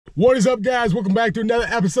What is up, guys? Welcome back to another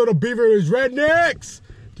episode of Beaver and His Rednecks.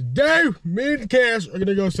 Today, me and Cash are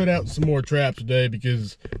gonna go set out some more traps today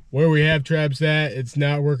because where we have traps at, it's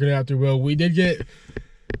not working out too well. We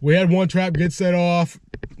had one trap get set off,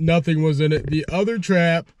 nothing was in it. The other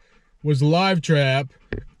trap was a live trap,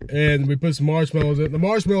 and we put some marshmallows in it. The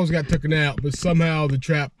marshmallows got taken out, but somehow the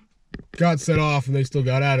trap got set off and they still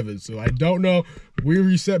got out of it. So I don't know. We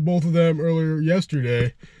reset both of them earlier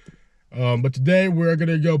yesterday. But today we're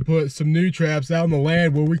gonna go put some new traps out on the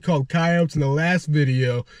land where we called coyotes in the last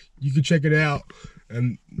video. You can check it out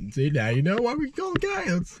and see. Now you know why we call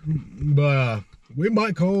coyotes. But we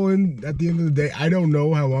might call in at the end of the day. I don't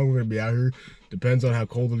know how long we're gonna be out here. Depends on how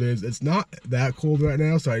cold it is. It's not that cold right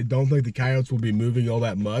now, so I don't think the coyotes will be moving all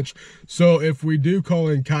that much. So if we do call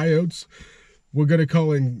in coyotes, we're gonna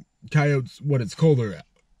call in coyotes when it's colder out.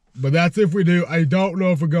 But that's if we do. I don't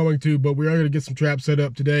know if we're going to, but we are going to get some traps set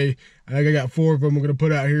up today. I think I got 4 of them we're going to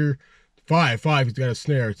put out here. Five. He's got a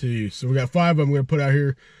snare too. So we got 5 of them we're going to put out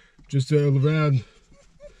here just around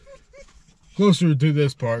closer to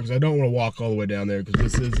this part because I don't want to walk all the way down there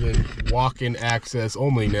because this isn't walk-in access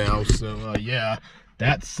only now. So yeah,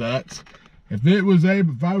 that sucks. If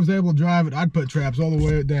I was able to drive it, I'd put traps all the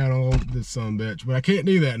way down on this son of a bitch. But I can't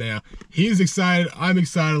do that now. He's excited. I'm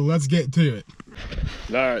excited. Let's get to it.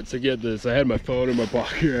 All right, so get this. I had my phone in my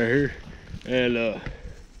pocket right here, and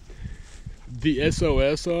the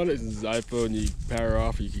SOS on it is iPhone. You power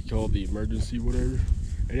off, or you can call the emergency, whatever,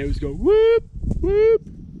 and it was going whoop, whoop,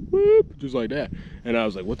 whoop, just like that. And I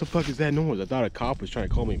was like, what the fuck is that noise? I thought a cop was trying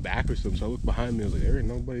to call me back or something, so I looked behind me. I was like, there ain't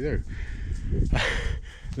nobody there.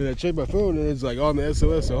 Then I checked my phone, and it's like on the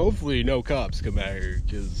SOS, so hopefully no cops come out here,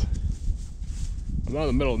 because I'm not in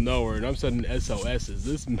the middle of nowhere, and I'm sending SOSs.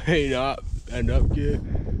 This may not end up good.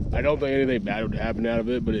 I don't think anything bad would happen out of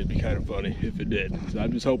it, but it'd be kind of funny if it did. So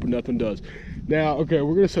I'm just hoping nothing does. Now, okay,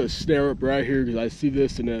 we're gonna set a snare up right here because I see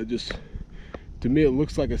this and it just, to me, it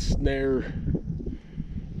looks like a snare.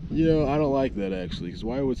 You know, I don't like that actually, because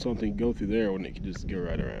why would something go through there when it could just go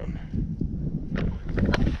right around?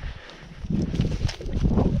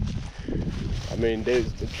 I mean,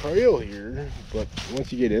 there's the trail here, but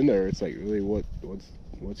once you get in there, it's like really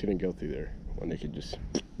what's gonna go through there when they could just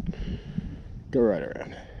go right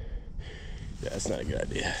around. Yeah, that's not a good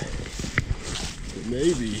idea. But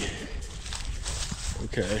maybe.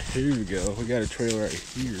 Okay, here we go. We got a trail right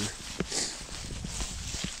here.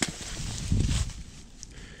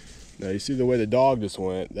 Now you see the way the dog just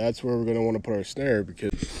went. That's where we're gonna want to put our snare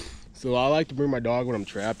because. So I like to bring my dog when I'm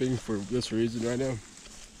trapping for this reason right now.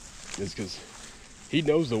 Is because he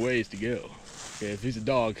knows the ways to go. Okay, if he's a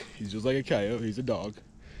dog, he's just like a coyote. He's a dog,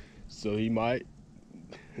 so he might.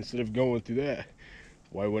 Instead of going through that,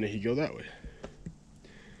 why wouldn't he go that way?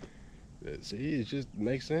 See, it just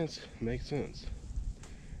makes sense. Makes sense.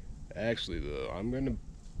 Actually, though, I'm gonna.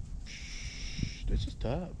 This is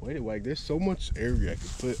tough. Wait, like there's so much area I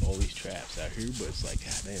could put all these traps out here, but it's like,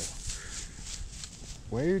 goddamn.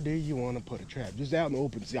 Where do you want to put a trap? Just out in the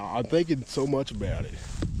open. See, I'm thinking so much about it.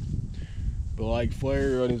 But like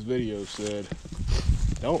Flair on his video said,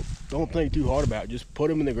 don't think too hard about it. Just put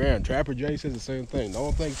them in the ground. Trapper Jay says the same thing.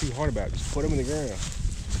 Don't think too hard about it. Just put them in the ground.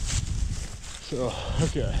 So,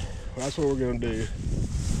 okay. Well, that's what we're going to do.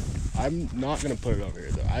 I'm not going to put it over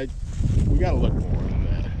here, though. We got to look more than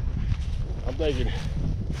that. I'm thinking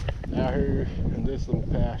out here in this little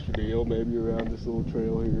pasture deal, maybe around this little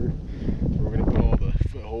trail here. We're going to put all the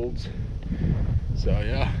footholds. So,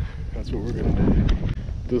 yeah, that's what we're going to do.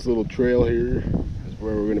 This little trail here is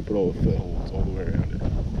where we're going to put all the footholds all the way around it.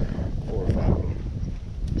 4 or 5 of them.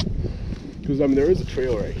 Because, I mean, there is a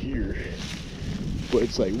trail right here, but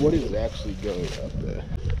it's like, what is actually going up there?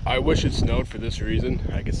 I wish it snowed for this reason.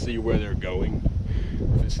 I could see where they're going.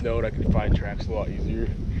 If it snowed, I could find tracks a lot easier.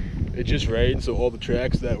 It just rained, so all the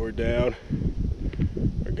tracks that were down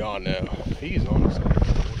are gone now. He's on us.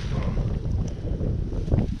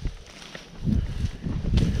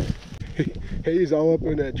 He's all up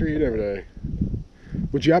in that tree and everything.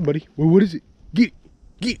 What you got, buddy? What is it? Get it.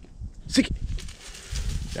 Get it. Sick it.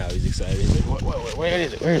 Now he's excited. He's like, where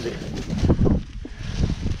is it? Where is it?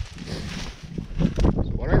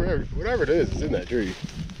 So whatever it is, it's in that tree.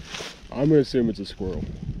 I'm going to assume it's a squirrel.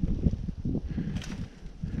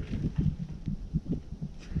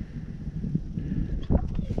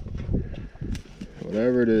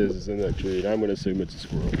 Whatever it is, it's in that tree. And I'm going to assume it's a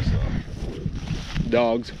squirrel. So.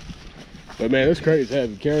 Dogs. But man, it's crazy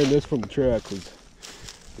heavy. Carrying this from the truck was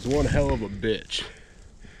one hell of a bitch.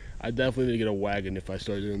 I definitely need to get a wagon if I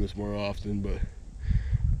start doing this more often, but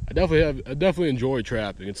I definitely enjoy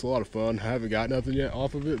trapping. It's a lot of fun. I haven't got nothing yet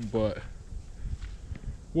off of it, but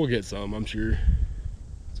we'll get some, I'm sure.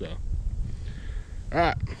 So, all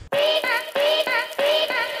right.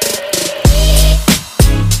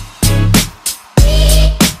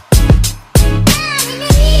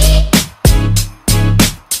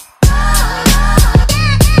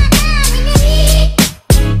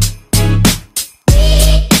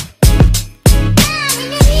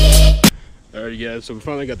 Alright guys, so we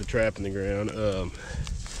finally got the trap in the ground.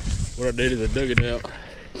 What I did is I dug it out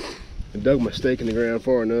and dug my stake in the ground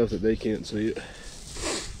far enough that they can't see it.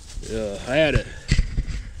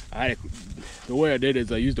 The way I did it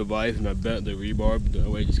is I used a vise and I bent the rebar, the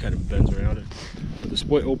way it just kind of bends around it. But the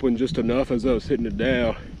split opened just enough as I was hitting it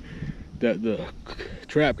down that the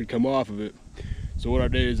trap could come off of it. So what I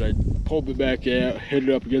did is I pulled it back out, hit it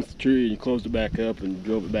up against the tree, and closed it back up and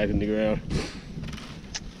drove it back in the ground.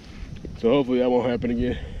 So hopefully that won't happen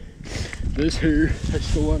again. This here, I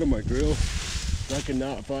stole out of my drill. I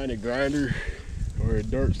cannot find a grinder or a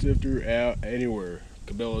dirt sifter out anywhere.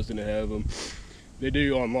 Cabela's didn't have them. They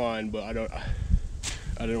do online, but I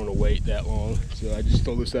didn't want to wait that long. So I just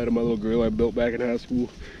stole this out of my little grill I built back in high school.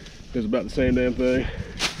 It was about the same damn thing.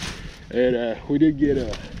 And we did get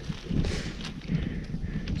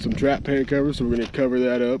some trap pan cover, so we're gonna cover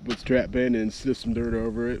that up with trap pan and sift some dirt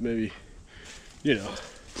over it, maybe, you know.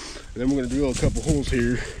 And then we're gonna drill a couple holes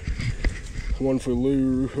here. One for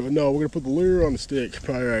lure. No, we're gonna put the lure on the stick,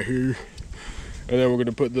 probably right here. And then we're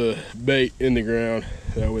gonna put the bait in the ground.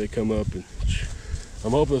 That way they come up. And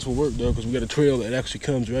I'm hoping this will work though, because we got a trail that actually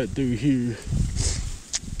comes right through here.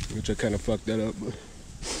 Which I kind of fucked that up, but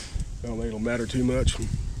I don't think it'll matter too much.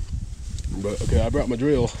 But okay, I brought my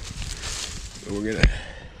drill. And we're gonna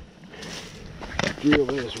drill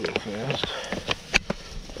this real fast.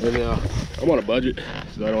 And I'm on a budget,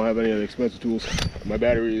 so I don't have any of the expensive tools. My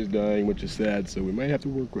battery is dying, which is sad, so we might have to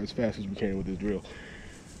work as fast as we can with this drill.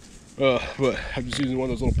 But I'm just using one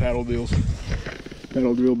of those little paddle drill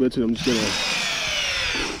bits, and I'm just gonna,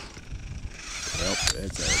 well,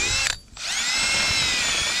 that's how it is.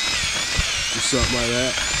 Just something like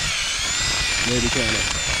that. Maybe kind of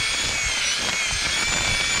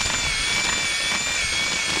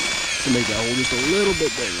to make that hole just a little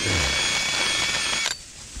bit bigger.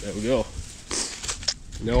 There we go.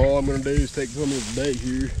 Now all I'm gonna do is take some of this bait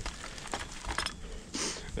here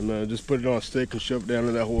and just put it on a stick and shove it down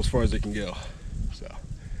in that hole as far as it can go. So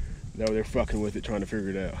now they're fucking with it, trying to figure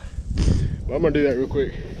it out. But I'm gonna do that real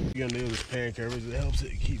quick. What you're gonna do with this pan cover is it helps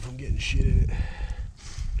it keep from getting shit in it.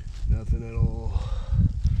 Nothing at all.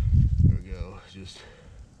 There we go. You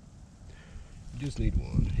just need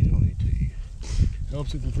one. You don't need two.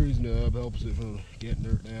 Helps it from freezing up, helps it from getting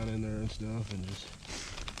dirt down in there and stuff, and just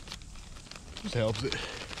helps it.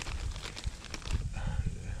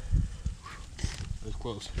 That's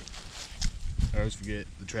close. I always forget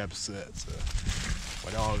the trap is set, so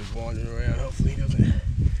my dog is wandering around. Hopefully he doesn't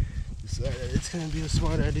decide that it's going to be a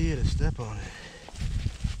smart idea to step on it.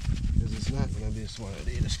 Because it's not going to be a smart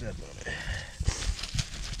idea to step on it.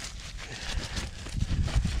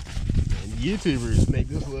 And YouTubers make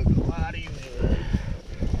this look a lot easier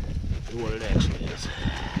than what it actually is.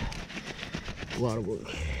 A lot of work.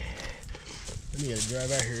 You gotta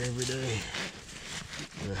drive out here every day.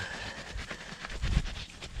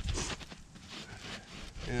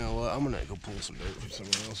 You know what? I'm gonna go pull some dirt from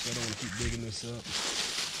somewhere else. I don't want to keep digging this up.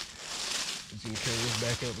 Just gonna cover this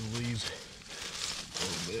back up with leaves a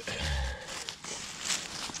little bit.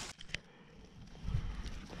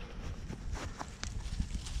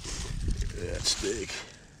 Look at that stick.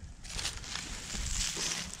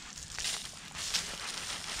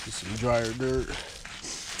 Just some drier dirt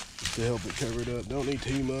to help it cover it up. Don't need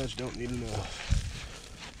too much, don't need enough.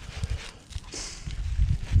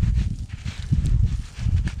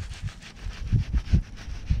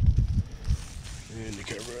 And to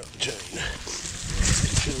cover up the chain.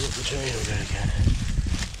 To cover up the chain, we gotta get it.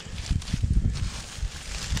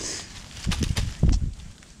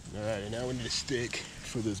 Alright, now we need a stick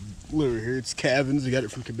for this lure here. It's Cavin's, I got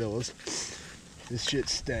it from Cabela's. This shit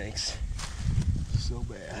stinks so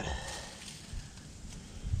bad.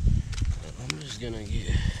 I'm just gonna get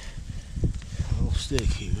a little stick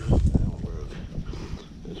here. That'll work.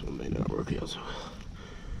 This one may not work out so well.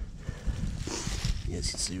 Yes,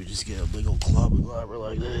 you can see we just get a big old clobber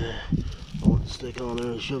like that. I want to stick on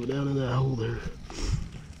there and shove it down in that hole there.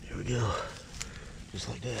 Here we go. Just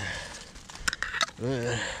like that.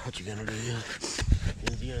 Alright, what you're gonna do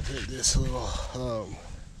is you're gonna take this little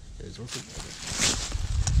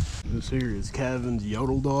this here is Cavin's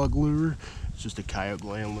Yodel Dog lure. It's just a coyote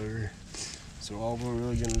gland lure. So all we're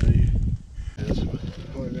really gonna do is all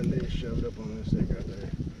we're gonna do is shove it up on that stick right there.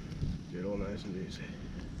 Get it all nice and easy.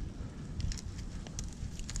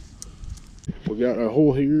 We got a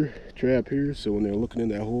hole here, trap here, so when they're looking in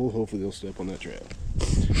that hole, hopefully they'll step on that trap.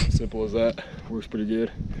 Simple as that. Works pretty good.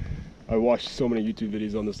 I watched so many YouTube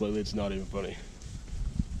videos on this lately, it's not even funny.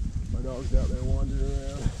 My dog's out there wandering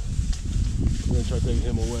around. I'm gonna try taking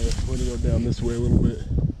him away. I'm gonna go down this way a little bit.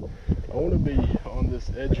 I want to be on this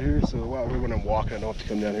edge here, so when I'm walking, I don't have to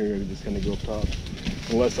come down here. I can just kind of go up top,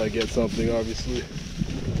 unless I get something, obviously.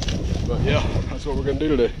 But yeah, that's what we're gonna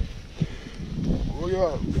do today. We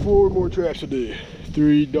got 4 more traps to do.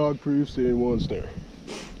 3 dog proofs and 1 snare,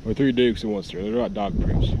 or 3 dukes and 1 snare. They're not dog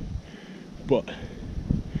proofs, but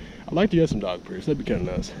I'd like to get some dog proofs. That'd be kind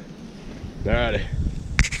of nice. Alrighty.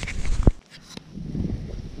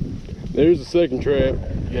 There's the second trap.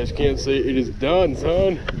 You guys can't see it is done,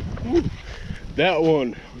 son. Woo. That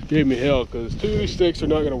one gave me hell because 2 of these sticks are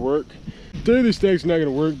not gonna work. 3 of these sticks are not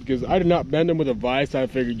gonna work because I did not bend them with a vise. I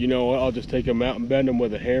figured, you know what, I'll just take them out and bend them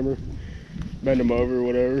with a hammer, bend them over or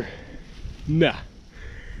whatever. Nah.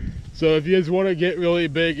 So if you guys want to get really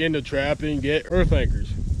big into trapping, get earth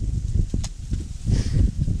anchors.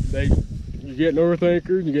 You get an earth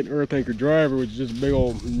anchor, you get an earth anchor driver, which is just a big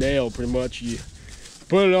old nail pretty much. You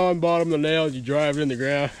put it on bottom of the nail, you drive it in the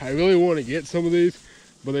ground. I really want to get some of these,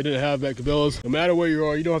 but they didn't have that Cabela's. No matter where you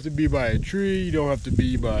are, you don't have to be by a tree, you don't have to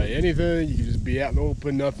be by anything. You can just be out in the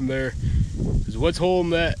open, nothing there. Because what's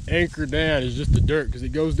holding that anchor down is just the dirt, because it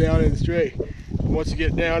goes down in straight. And once you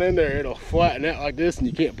get down in there, it'll flatten out like this and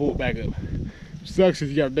you can't pull it back up. Sucks because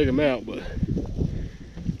you got to dig them out, but a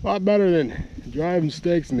lot better than driving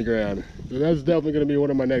stakes in the ground. So that's definitely going to be one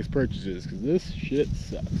of my next purchases, because this shit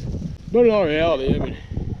sucks. But in all reality, I mean,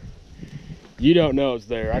 you don't know it's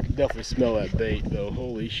there. I can definitely smell that bait though.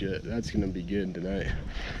 Holy shit, that's going to be good tonight.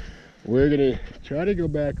 We're going to try to go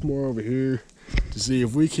back more over here to see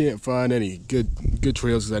if we can't find any good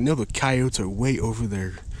trails, because I know the coyotes are way over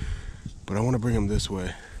there, but I want to bring them this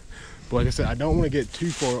way. But like I said, I don't want to get too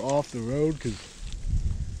far off the road, because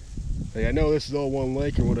like, I know this is all one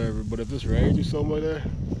lake or whatever, but if this rains or something like that,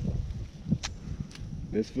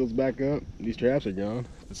 this fills back up, these traps are gone.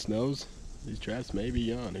 If it snows, these traps may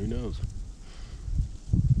be gone, who knows.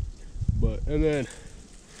 But, and then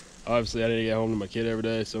obviously I need to get home to my kid every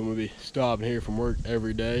day, so I'm gonna be stopping here from work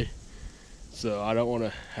every day. So I don't want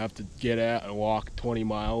to have to get out and walk 20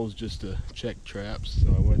 miles just to check traps.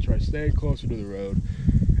 So I want to try staying closer to the road.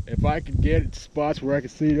 If I could get spots where I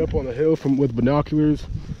could see it up on the hill with binoculars,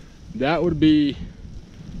 that would be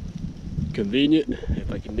convenient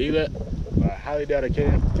if I can do that. But I highly doubt I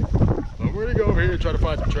can. But we're gonna go over here and try to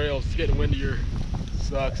find some trails. It's getting windier.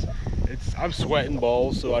 Sucks. I'm sweating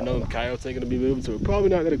balls, so I know the coyotes ain't gonna be moving, so we're probably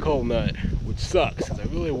not gonna call tonight, which sucks because I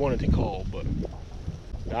really wanted to call, but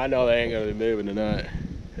I know they ain't gonna be moving tonight.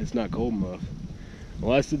 It's not cold enough.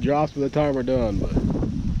 Unless it drops by the time we're done, but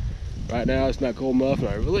right now it's not cold enough, and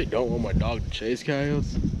I really don't want my dog to chase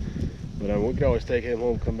coyotes. But we can always take him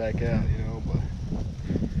home and come back out, you know, but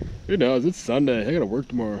who knows, it's Sunday, I gotta work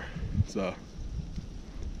tomorrow. So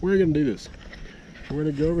we're gonna do this. We're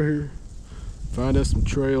gonna go over here, find us some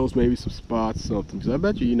trails, maybe some spots, something, because I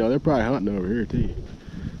bet you, they're probably hunting over here too.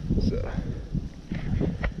 So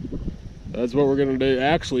that's what we're gonna do.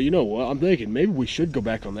 Actually, you know what, I'm thinking maybe we should go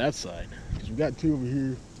back on that side, because we got 2 over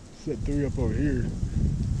here, set 3 up over here,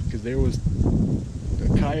 because there was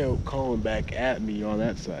a coyote calling back at me on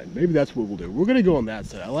that side. Maybe that's what we'll do. We're gonna go on that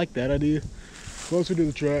side. I like that idea, closer to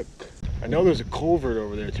the truck. I know there's a culvert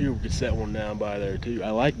over there too. We could set one down by there too.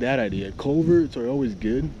 I like that idea. Culverts are always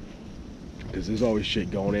good, because there's always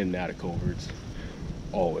shit going in and out of culverts,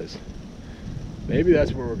 always. Maybe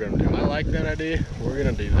that's what we're gonna do. I like that idea. We're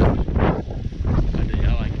gonna do that.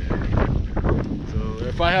 I like that. So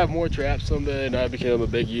if I have more traps someday and I become a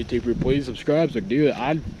big YouTuber, please subscribe so I can do it.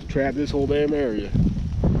 I'd trap this whole damn area,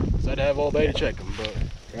 so I'd have all day to check them. But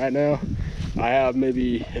right now, I have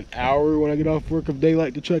maybe an hour when I get off work of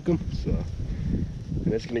daylight to check them. So,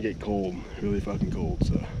 and it's gonna get cold, really fucking cold.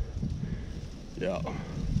 So, yeah.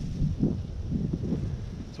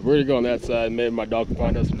 So we're gonna go on that side. Maybe my dog can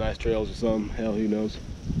find us some nice trails or something. Hell, who knows?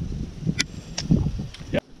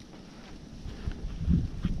 Yeah.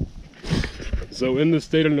 So in the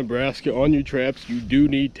state of Nebraska, on your traps, you do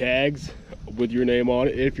need tags with your name on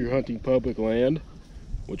it if you're hunting public land,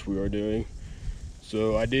 which we are doing.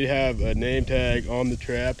 So I did have a name tag on the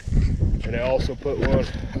trap, and I also put one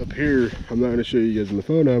up here. I'm not gonna show you guys the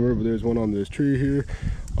phone number, but there's one on this tree here,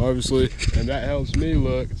 obviously, and that helps me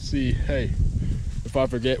look, see, hey, if I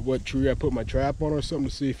forget what tree I put my trap on or something,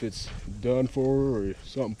 to see if it's done for or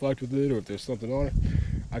something fucked with it, or if there's something on it,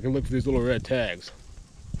 I can look for these little red tags,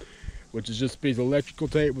 which is just a piece of electrical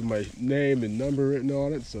tape with my name and number written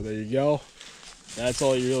on it. So there you go. That's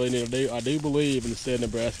all you really need to do. I do believe in the state of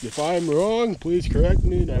Nebraska. If I'm wrong, please correct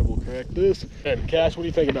me and I will correct this. And Cash, what do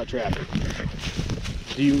you think about trapping?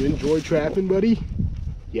 Do you enjoy trapping, buddy?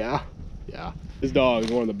 Yeah? Yeah. This dog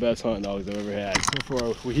is one of the best hunting dogs I've ever had.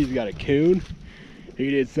 So far, he's got a coon. He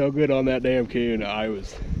did so good on that damn coon. I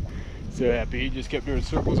was so happy. He just kept doing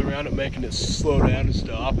circles around it, making it slow down and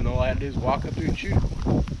stop, and all I had to do is walk up there and shoot.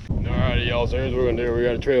 Alrighty, y'all, so here's what we're gonna do. We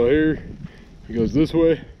got a trail here. It goes this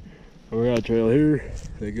way. And we got a trail here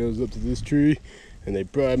that goes up to this tree, and they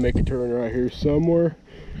probably make a turn right here somewhere.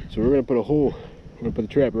 So we're gonna put a hole. We're gonna put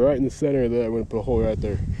the trap right in the center of that. We're gonna put a hole right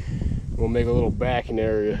there. We'll make a little backing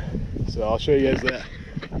area. So I'll show you guys that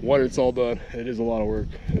when it's all done. It is a lot of work,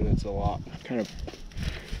 and it's a lot. It'd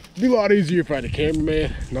be a lot easier if I had a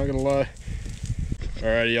cameraman, not gonna lie.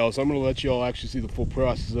 Alrighty, y'all, so I'm gonna let y'all actually see the full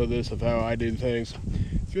process of this, of how I do things.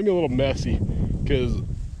 It's gonna be a little messy, because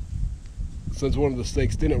since one of the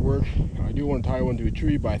stakes didn't work, I do want to tie one to a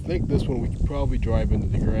tree, but I think this one we could probably drive into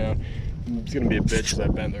the ground. It's gonna be a bitch because I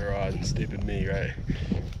bent the rod. Stupid me, right?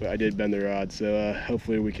 But I did bend the rod, so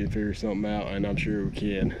hopefully we can figure something out, and I'm sure we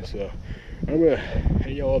can. So I'm gonna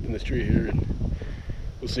hang y'all up in this tree here, and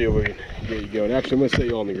we'll see if we can get you going. Actually, I'm gonna set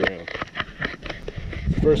you on the ground.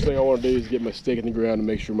 First thing I want to do is get my stake in the ground and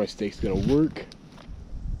make sure my stake's gonna work.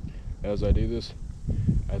 As I do this,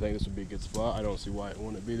 I think this would be a good spot. I don't see why it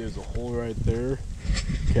wouldn't be. There's a hole right there.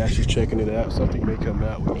 Cash is checking it out. Something may come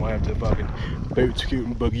out. We might have to fucking boot, scoot,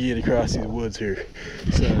 and boogie it across these woods here.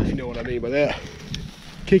 So if you know what I mean by that,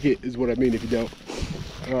 kick it is what I mean if you don't.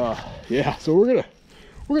 Yeah. So we're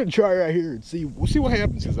gonna try right here and see. We'll see what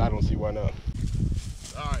happens, because I don't see why not.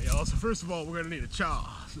 All right, y'all. So first of all, we're gonna need a chaw.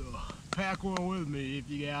 So pack one with me if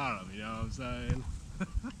you got them. You know what I'm saying?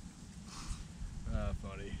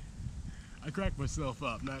 Funny. I cracked myself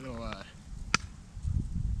up, not gonna lie.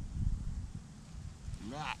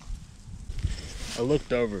 I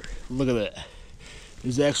looked over, look at that.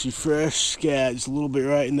 There's actually fresh scat, just a little bit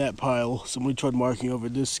right in that pile. Somebody tried marking over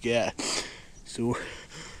this scat. So,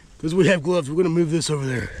 because we have gloves, we're gonna move this over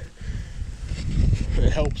there.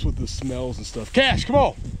 It helps with the smells and stuff. Cash, come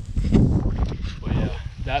on! But yeah,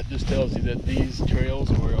 that just tells you that these trails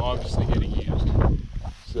are obviously getting used.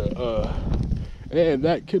 So, and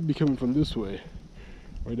that could be coming from this way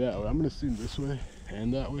or that way. I'm gonna assume this way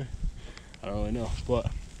and that way. I don't really know,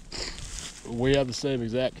 but we have the same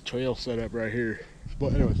exact trail set up right here.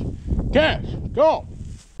 But anyways, Cash, go!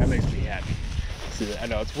 That makes me happy. See that? I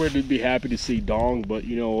know it's weird to be happy to see dong, but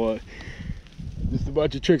you know what? Just a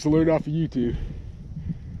bunch of tricks I learned off of YouTube.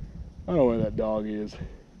 I don't know where that dog is.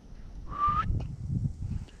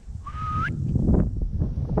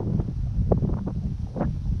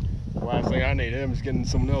 Last thing I need him is getting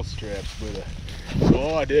someone else's traps. But so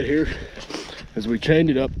all I did here is we chained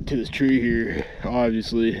it up to this tree here,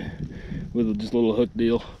 obviously with just a little hook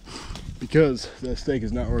deal, because that stake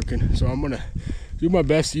is not working. So I'm gonna do my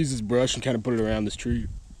best to use this brush and kind of put it around this tree,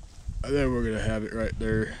 and then we're gonna have it right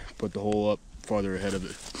there, put the hole up farther ahead of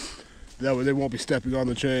it. That way they won't be stepping on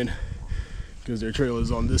the chain, because their trail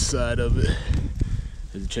is on this side of it,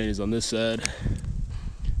 the chain is on this side.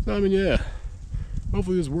 So I mean, yeah,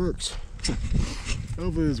 hopefully this works.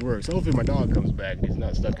 Hopefully this works. Hopefully my dog comes back and he's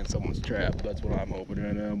not stuck in someone's trap. That's what I'm hoping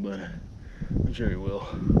right now, but I'm sure he will.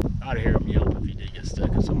 I'd hear him yelp if he did get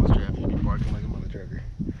stuck in someone's trap. He'd be barking like a mother trucker.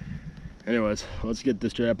 Anyways, let's get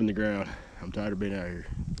this trap in the ground. I'm tired of being out here.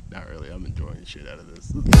 Not really, I'm enjoying the shit out of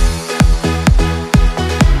this.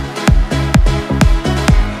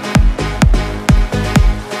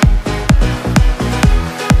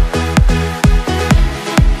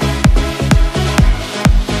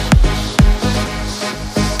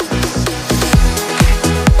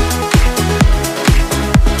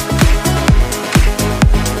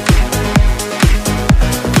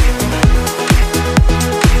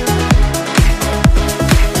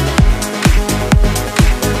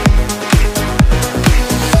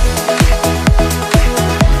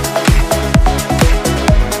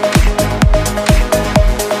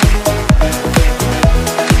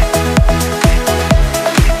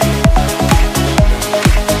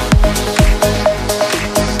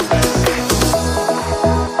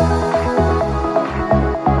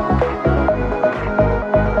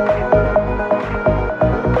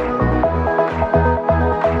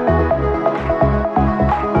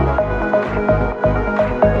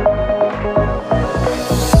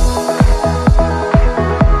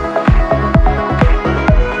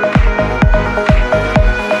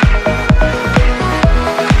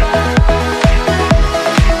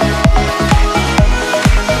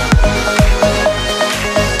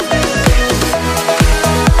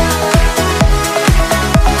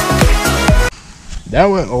 That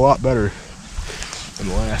went a lot better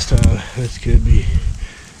this could be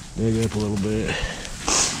dig up a little bit.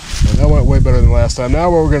 But that went way better than last time.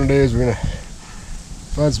 Now what we're gonna do is we're gonna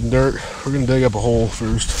find some dirt. We're gonna dig up a hole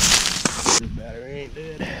first. This battery ain't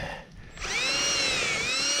dead.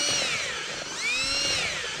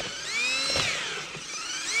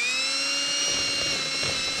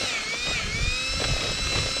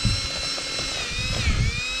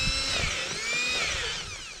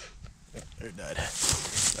 It died.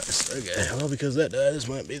 Nice. Okay, well, because that died, this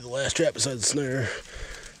might be the last trap besides the snare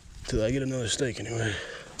till I get another stake anyway.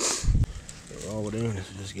 So all we're doing is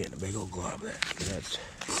just getting a big old glob of that. That's,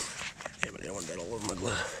 damn it, I want that all over my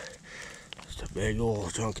glove. Just a big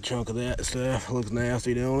old chunk of that stuff. It looks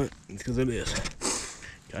nasty, don't it? It's because it is.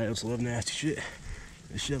 Coyotes love nasty shit.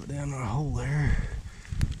 Just shove it down our hole there.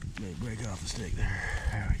 Maybe break off the stake there.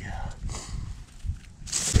 There we go.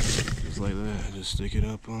 Just like that, just stick it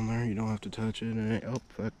up on there. You don't have to touch it. And oh,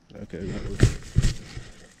 fuck. Okay, that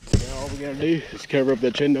was. Now all we gotta do is cover up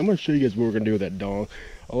that chain. I'm gonna show you guys what we're gonna do with that dong.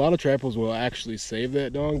 A lot of trappers will actually save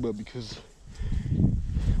that dong, but because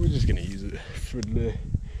we're just gonna use it for today,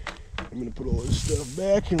 I'm gonna put all this stuff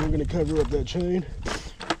back and we're gonna cover up that chain.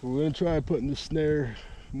 We're gonna try putting the snare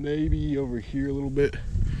maybe over here a little bit,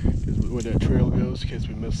 because where that trail goes, in case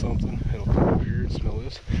we miss something, it'll come over here and smell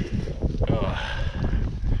this.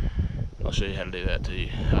 I'll show you how to do that too.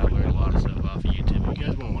 I learned a lot of stuff off of YouTube. If you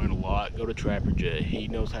guys want to learn a lot, go to Trapper Jay. He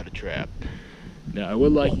knows how to trap. Now, I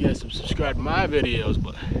would like you guys to subscribe to my videos,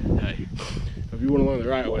 but hey, if you want to learn the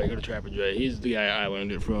right way, go to Trapper Jay. He's the guy I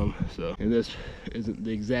learned it from. So, and this isn't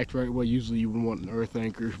the exact right way. Usually you would want an earth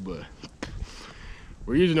anchor, but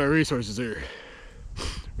we're using our resources here.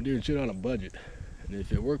 We're doing shit on a budget. And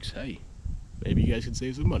if it works, hey, maybe you guys can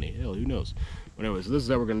save some money. Hell, who knows? But anyway, so this is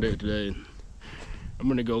how we're going to do it today. I'm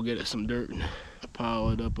gonna go get some dirt and pile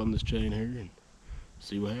it up on this chain here and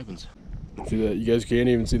see what happens. See that? You guys can't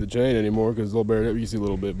even see the chain anymore because it's all buried up. You can see a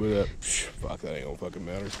little bit, but fuck, that ain't gonna fucking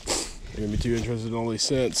matter. They're gonna be too interested in all these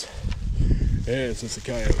scents. And since the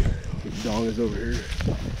coyote dong is over here,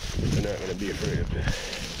 they're not gonna be afraid of it.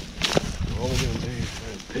 So all we're gonna do is try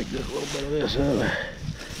and pick just a little bit of this up.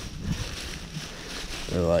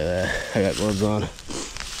 Just like that. I got gloves on.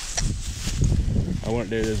 I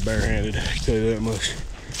wouldn't do this barehanded, I can tell you that much.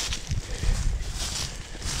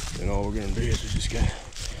 And all we're gonna do is just gotta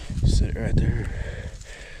sit it right there.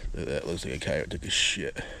 Look at that, looks like a coyote took a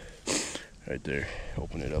shit. Right there.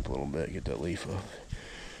 Open it up a little bit, get that leaf off.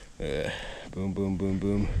 Boom, boom, boom,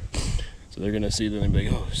 boom. So they're gonna see that and be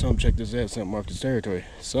like, oh, something, check this out, something marked its territory.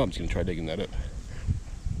 Something's gonna try digging that up.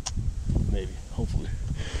 Maybe, hopefully.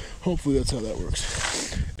 Hopefully that's how that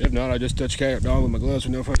works. If not, I just touch coyote dong with my gloves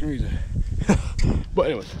for no fucking reason. But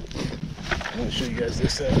anyways, I'm gonna show you guys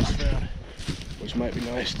this that I just found, which might be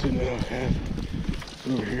nice to know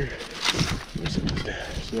have over here.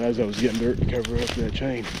 So as I was getting dirt to cover up that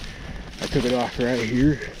chain, I took it off right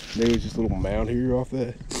here. There was just a little mound here off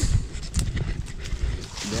that.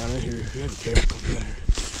 Down in here, we have a careful down here.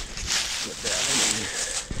 But down in here,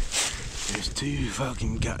 there's two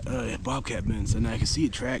fucking bobcat bins, and I can see a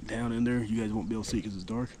track down in there. You guys won't be able to see it because it's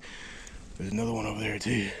dark. There's another one over there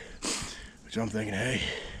too. Which I'm thinking, hey,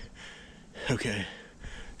 okay,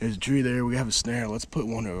 there's a tree there, we have a snare, let's put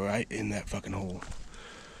one right in that fucking hole.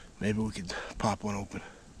 Maybe we could pop one open.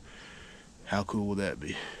 How cool would that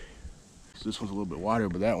be? So this one's a little bit wider,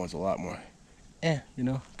 but that one's a lot more, you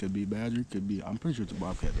know, could be a badger, could be, I'm pretty sure it's a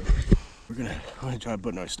bobcat though. I'm gonna try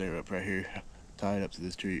putting our snare up right here, tie it up to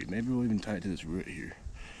this tree. Maybe we'll even tie it to this root here.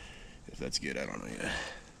 If that's good, I don't know yet.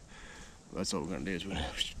 That's all we're gonna do is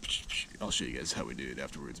I'll show you guys how we do it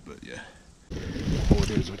afterwards, but yeah. What we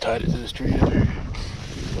do is we tied it to this tree up here,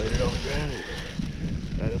 laid it on the ground,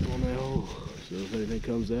 and tied up on that hole. So if anything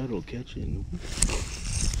comes out, it'll catch it. And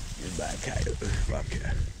you're by a coyote,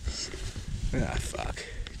 bobcat. Ah, fuck.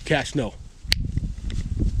 Cash, no.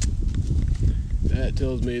 That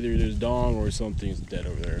tells me either there's dong or something's dead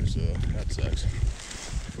over there, so that sucks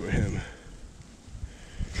for him.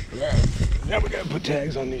 Alright, now we gotta put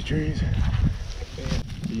tags on these trees.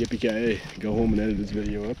 Yippee-ki-yay, go home and edit this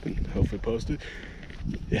video up and hopefully post it.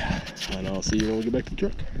 Yeah, and I'll see you when we get back to the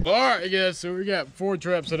truck. Alright guys, so we got 4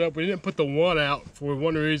 traps set up. We didn't put the one out for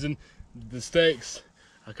one reason. The stakes,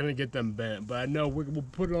 I couldn't get them bent, but I know we'll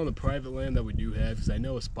put it on the private land that we do have, because I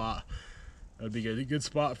know a spot that would be a good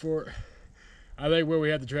spot for it. I think where we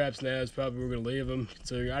have the traps now is probably where we're going to leave them.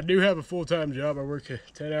 So I do have a full-time job. I work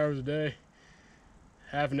 10 hours a day,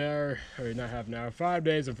 half an hour, or not half an hour, 5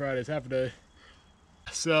 days on Fridays, half a day.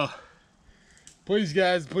 So, please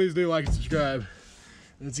guys, please do like and subscribe.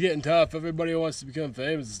 It's getting tough. Everybody wants to become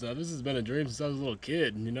famous and stuff. This has been a dream since I was a little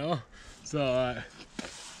kid, you know? So,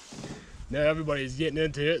 now everybody's getting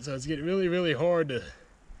into it, so it's getting really, really hard to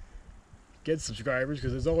get subscribers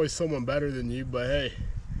because there's always someone better than you. But hey,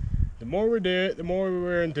 the more we do it, the more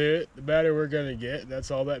we're into it, the better we're gonna get, and that's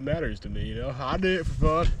all that matters to me. You know, I do it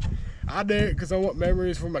for fun. I do it because I want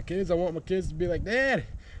memories for my kids. I want my kids to be like, Dad,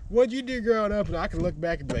 what'd you do growing up? And I can look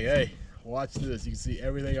back and be like, hey, watch this. You can see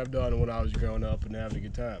everything I've done when I was growing up and having a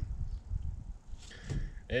good time.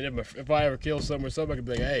 And if I ever kill someone or something, I can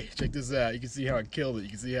be like, hey, check this out. You can see how I killed it. You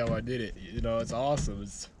can see how I did it. You know, it's awesome.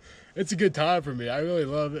 It's a good time for me. I really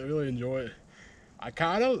love it. Really enjoy it. I'm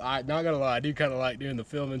not gonna lie, I do kind of like doing the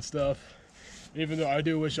filming stuff. Even though I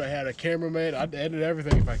do wish I had a cameraman. I'd edit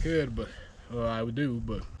everything if I could, but I would do.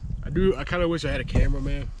 But I kind of wish I had a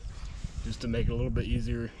cameraman just to make it a little bit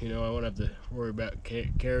easier. You know, I wouldn't have to worry about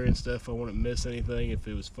carrying stuff. I wouldn't miss anything if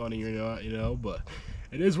it was funny or not. You know, but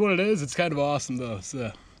it is what it is. It's kind of awesome though.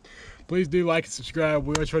 So please do like and subscribe.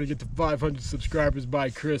 We are trying to get to 500 subscribers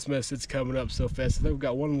by Christmas. It's coming up so fast. I think we've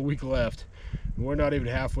got 1 week left, and we're not even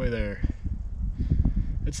halfway there.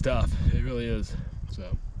 It's tough. It really is.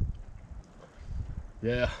 So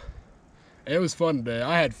yeah, it was fun today.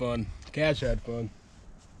 I had fun. Cash had fun.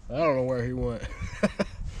 I don't know where he went.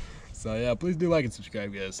 So yeah, please do like and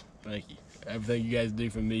subscribe, guys. Thank you. Everything you guys do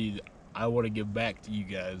for me, I want to give back to you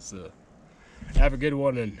guys. Have a good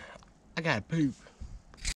one, and I gotta poop.